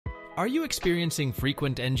Are you experiencing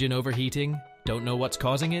frequent engine overheating? Don't know what's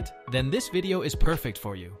causing it? Then this video is perfect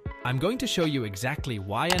for you. I'm going to show you exactly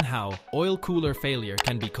why and how oil cooler failure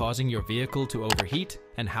can be causing your vehicle to overheat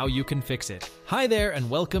and how you can fix it. Hi there and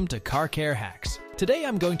welcome to Car Care Hacks. Today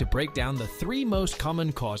I'm going to break down the 3 most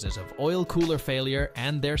common causes of oil cooler failure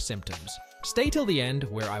and their symptoms. Stay till the end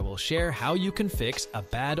where I will share how you can fix a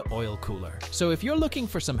bad oil cooler. So if you're looking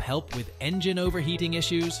for some help with engine overheating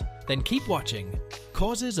issues, then keep watching.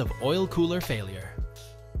 Causes of oil cooler failure.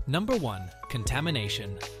 Number 1.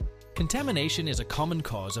 Contamination. Contamination is a common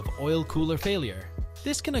cause of oil cooler failure.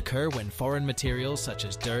 This can occur when foreign materials such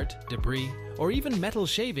as dirt, debris, or even metal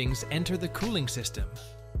shavings enter the cooling system.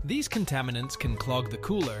 These contaminants can clog the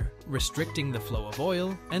cooler, restricting the flow of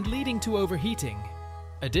oil and leading to overheating.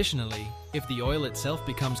 Additionally, if the oil itself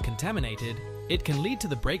becomes contaminated, it can lead to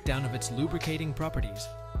the breakdown of its lubricating properties,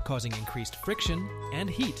 causing increased friction and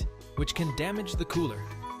heat, which can damage the cooler.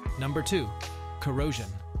 Number 2. Corrosion.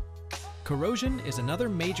 Corrosion is another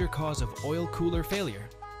major cause of oil cooler failure.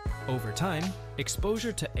 Over time,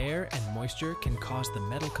 exposure to air and moisture can cause the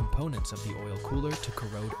metal components of the oil cooler to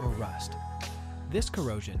corrode or rust. This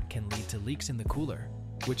corrosion can lead to leaks in the cooler,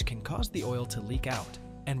 which can cause the oil to leak out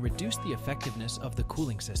and reduce the effectiveness of the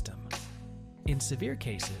cooling system. In severe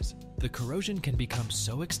cases, the corrosion can become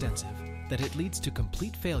so extensive that it leads to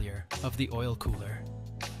complete failure of the oil cooler.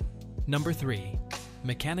 Number 3.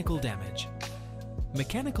 Mechanical damage.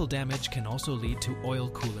 Mechanical damage can also lead to oil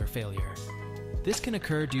cooler failure. This can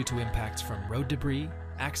occur due to impacts from road debris,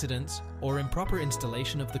 accidents, or improper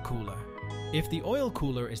installation of the cooler. If the oil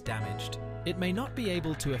cooler is damaged, it may not be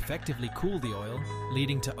able to effectively cool the oil,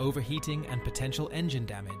 leading to overheating and potential engine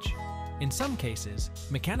damage. In some cases,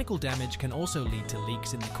 mechanical damage can also lead to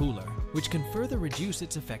leaks in the cooler, which can further reduce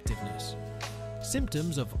its effectiveness.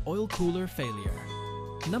 Symptoms of oil cooler failure.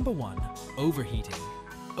 Number 1. Overheating.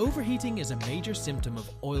 Overheating is a major symptom of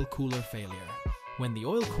oil cooler failure. When the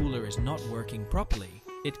oil cooler is not working properly,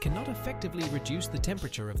 it cannot effectively reduce the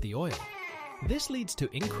temperature of the oil. This leads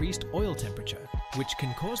to increased oil temperature, which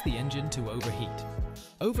can cause the engine to overheat.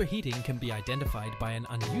 Overheating can be identified by an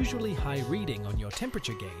unusually high reading on your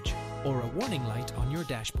temperature gauge or a warning light on your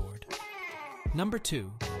dashboard. Number 2.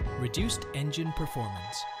 Reduced engine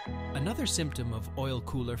performance. Another symptom of oil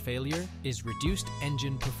cooler failure is reduced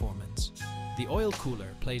engine performance. The oil cooler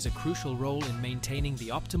plays a crucial role in maintaining the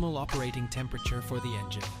optimal operating temperature for the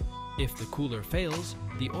engine. If the cooler fails,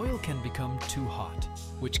 the oil can become too hot,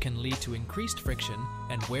 which can lead to increased friction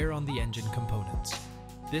and wear on the engine components.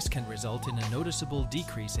 This can result in a noticeable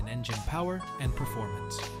decrease in engine power and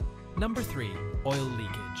performance. Number 3. Oil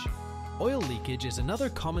leakage. Oil leakage is another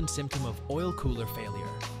common symptom of oil cooler failure.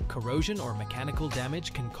 Corrosion or mechanical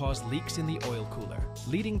damage can cause leaks in the oil cooler,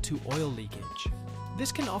 leading to oil leakage.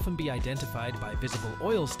 This can often be identified by visible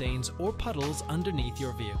oil stains or puddles underneath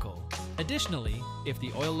your vehicle. Additionally, if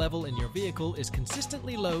the oil level in your vehicle is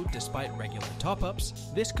consistently low despite regular top-ups,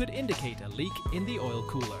 this could indicate a leak in the oil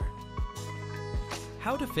cooler.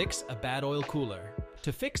 How to fix a bad oil cooler.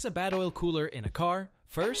 To fix a bad oil cooler in a car,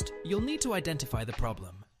 first, you'll need to identify the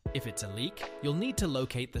problem. If it's a leak, you'll need to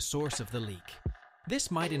locate the source of the leak. This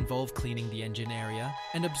might involve cleaning the engine area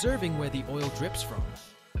and observing where the oil drips from.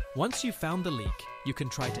 Once you've found the leak, you can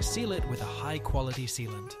try to seal it with a high-quality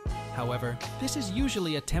sealant. However, this is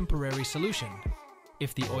usually a temporary solution.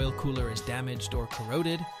 If the oil cooler is damaged or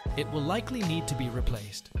corroded, it will likely need to be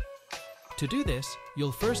replaced. To do this,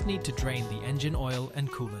 you'll first need to drain the engine oil and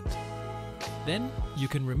coolant. Then, you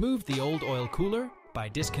can remove the old oil cooler by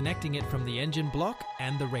disconnecting it from the engine block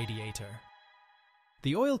and the radiator.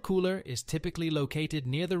 The oil cooler is typically located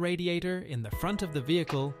near the radiator in the front of the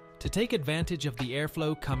vehicle to take advantage of the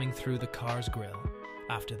airflow coming through the car's grille.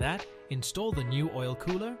 After that, install the new oil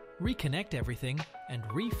cooler, reconnect everything, and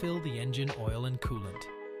refill the engine oil and coolant.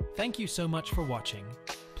 Thank you so much for watching.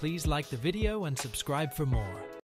 Please like the video and subscribe for more.